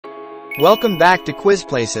Welcome back to Quiz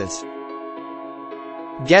Places.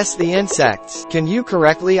 Guess the insects. Can you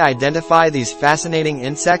correctly identify these fascinating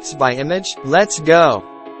insects by image? Let's go.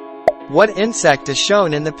 What insect is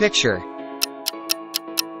shown in the picture?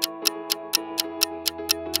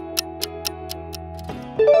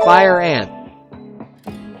 Fire ant.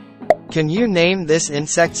 Can you name this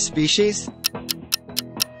insect species?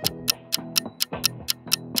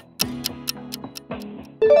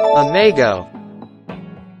 Imago.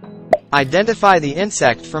 Identify the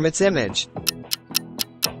insect from its image.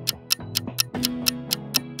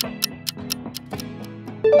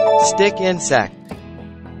 Stick insect.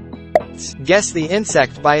 Guess the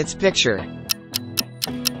insect by its picture.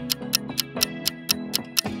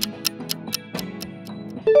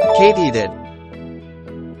 Katydid.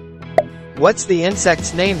 What's the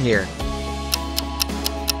insect's name here?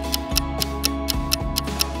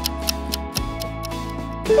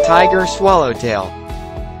 Tiger swallowtail.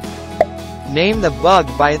 Name the bug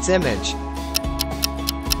by its image.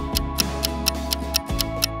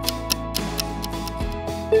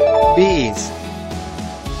 Bees.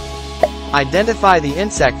 Identify the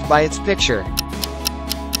insect by its picture.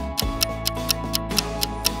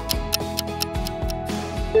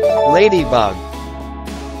 Ladybug.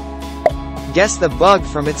 Guess the bug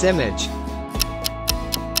from its image.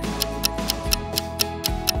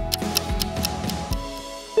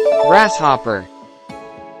 Grasshopper.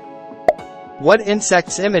 What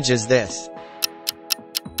insect's image is this?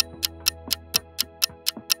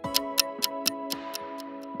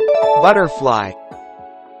 Butterfly.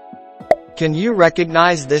 Can you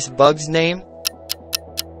recognize this bug's name?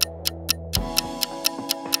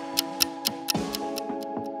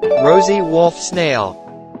 Rosy wolf snail.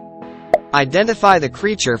 Identify the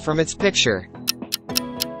creature from its picture.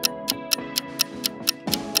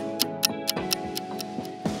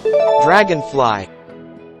 Dragonfly.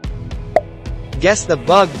 Guess the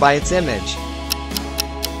bug by its image.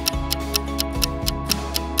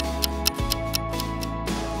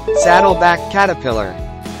 Saddleback caterpillar.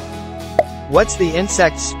 What's the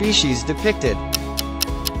insect species depicted?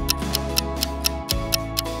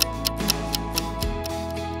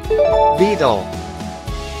 Beetle.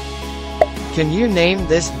 Can you name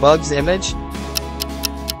this bug's image?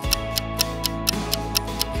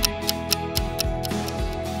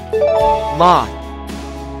 Moth.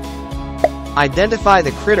 Identify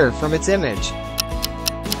the critter from its image.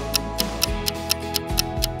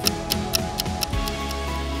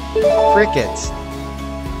 Crickets.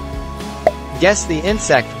 Guess the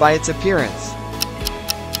insect by its appearance.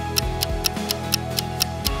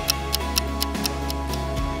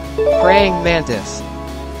 Praying mantis.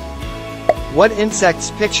 What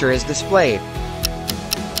insect's picture is displayed?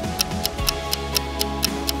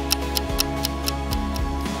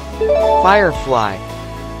 Firefly.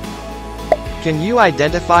 Can you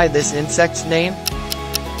identify this insect's name?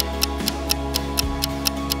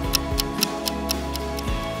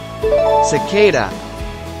 Cicada.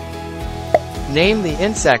 Name the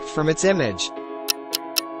insect from its image.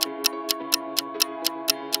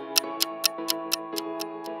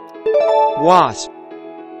 Wasp.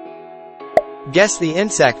 Guess the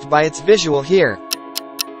insect by its visual here.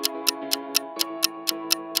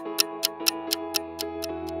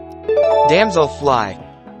 Damselfly.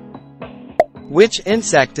 Which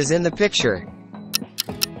insect is in the picture?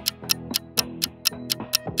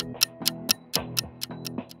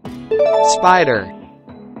 Spider.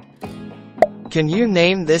 Can you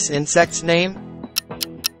name this insect's name?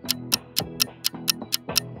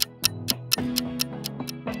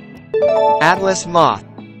 Atlas moth.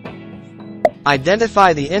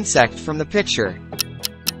 Identify the insect from the picture.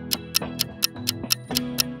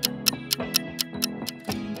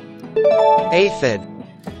 Aphid.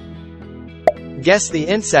 Guess the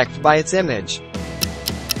insect by its image.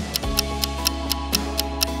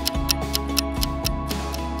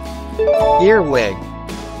 Earwig.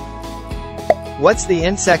 What's the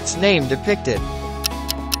insect's name depicted?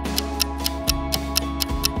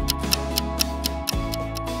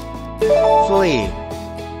 Flea.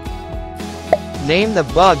 Name the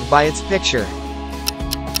bug by its picture.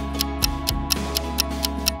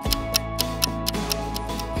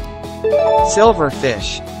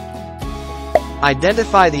 Silverfish.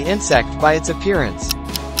 Identify the insect by its appearance.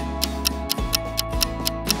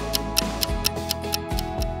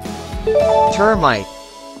 Termite.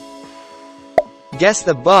 Guess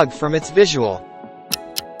the bug from its visual.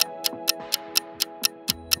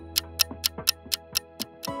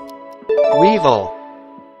 Weevil.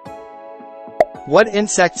 What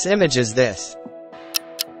insect's image is this?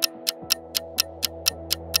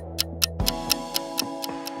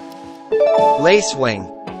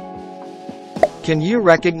 Lacewing. Can you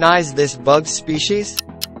recognize this bug species?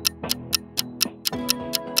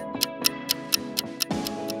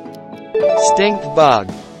 Stink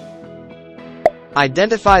bug.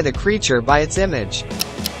 Identify the creature by its image.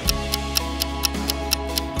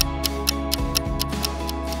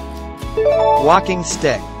 Walking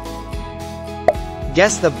stick.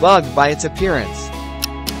 Guess the bug by its appearance.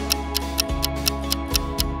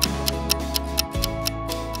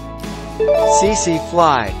 CC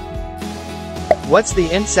fly. What's the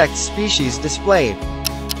insect species displayed?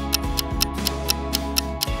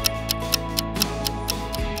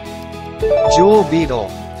 Jewel beetle.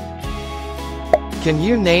 Can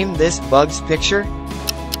you name this bug's picture?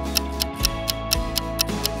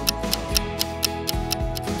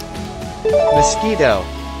 Mosquito.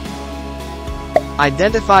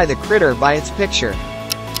 Identify the critter by its picture.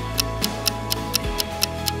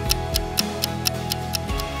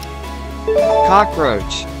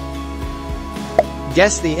 Cockroach.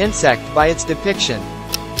 Guess the insect by its depiction.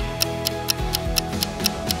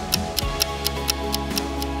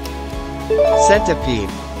 Centipede.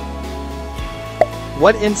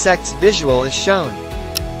 What insect's visual is shown?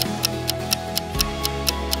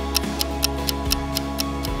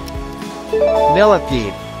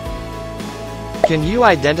 Millipede. Can you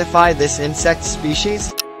identify this insect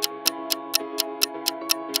species?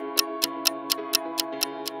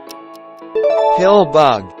 Pill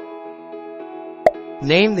bug.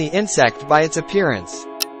 Name the insect by its appearance.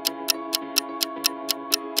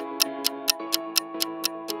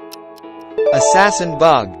 Assassin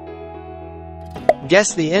bug.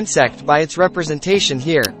 Guess the insect by its representation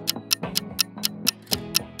here.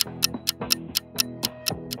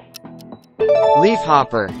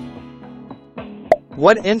 Leafhopper.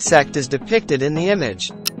 What insect is depicted in the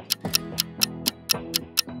image?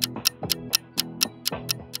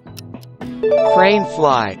 Crane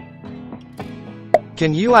fly.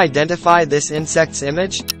 Can you identify this insect's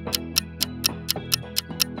image?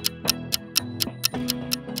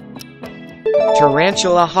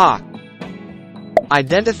 Tarantula hawk.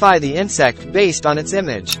 Identify the insect based on its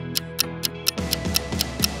image.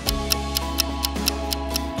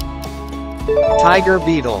 Tiger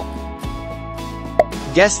beetle.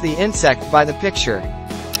 Guess the insect by the picture.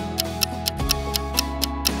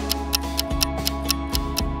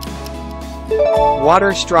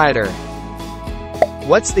 Water strider.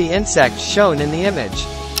 What's the insect shown in the image?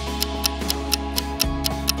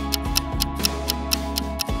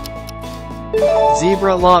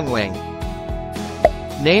 Zebra longwing.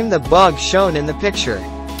 Name the bug shown in the picture.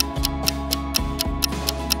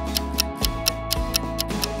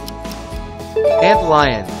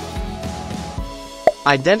 Antlion.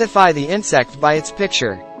 Identify the insect by its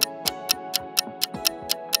picture.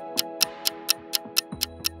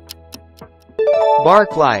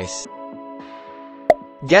 Bark lice.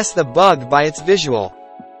 Guess the bug by its visual.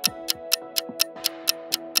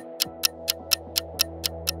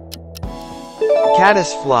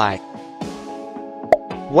 Caddisfly.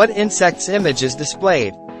 What insect's image is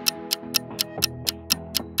displayed?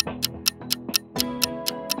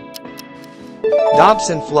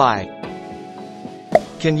 Dobson fly.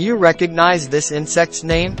 Can you recognize this insect's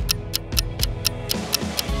name?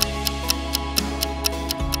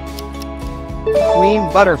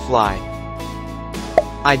 Queen butterfly.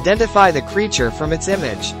 Identify the creature from its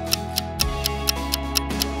image.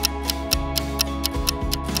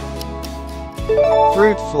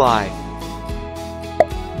 Fruit fly.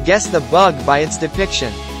 Guess the bug by its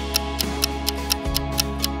depiction.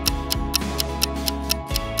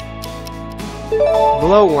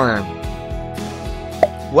 Glowworm.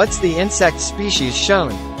 What's the insect species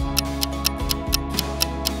shown?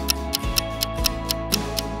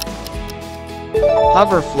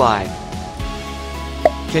 Hoverfly.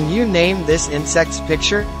 Can you name this insect's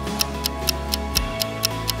picture?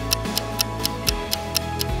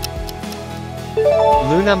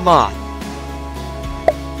 Luna moth.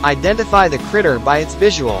 Identify the critter by its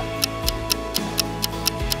visual.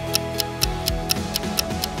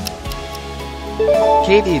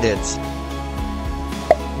 Katydids.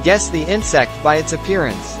 Guess the insect by its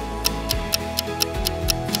appearance.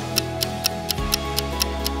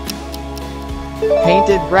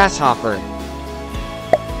 Painted grasshopper.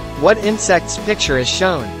 What insect's picture is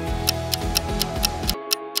shown?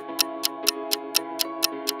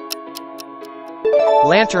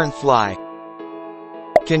 Lanternfly.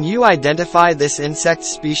 Can you identify this insect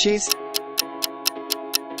species?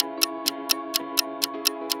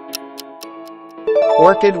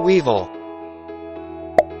 Orchid weevil.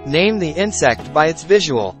 Name the insect by its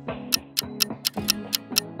visual.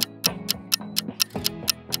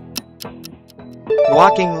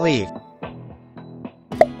 Walking leaf.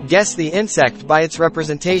 Guess the insect by its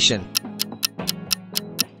representation.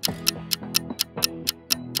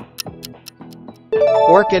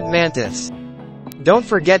 Orchid mantis. Don't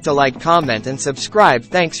forget to like, comment and subscribe.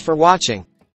 Thanks for watching.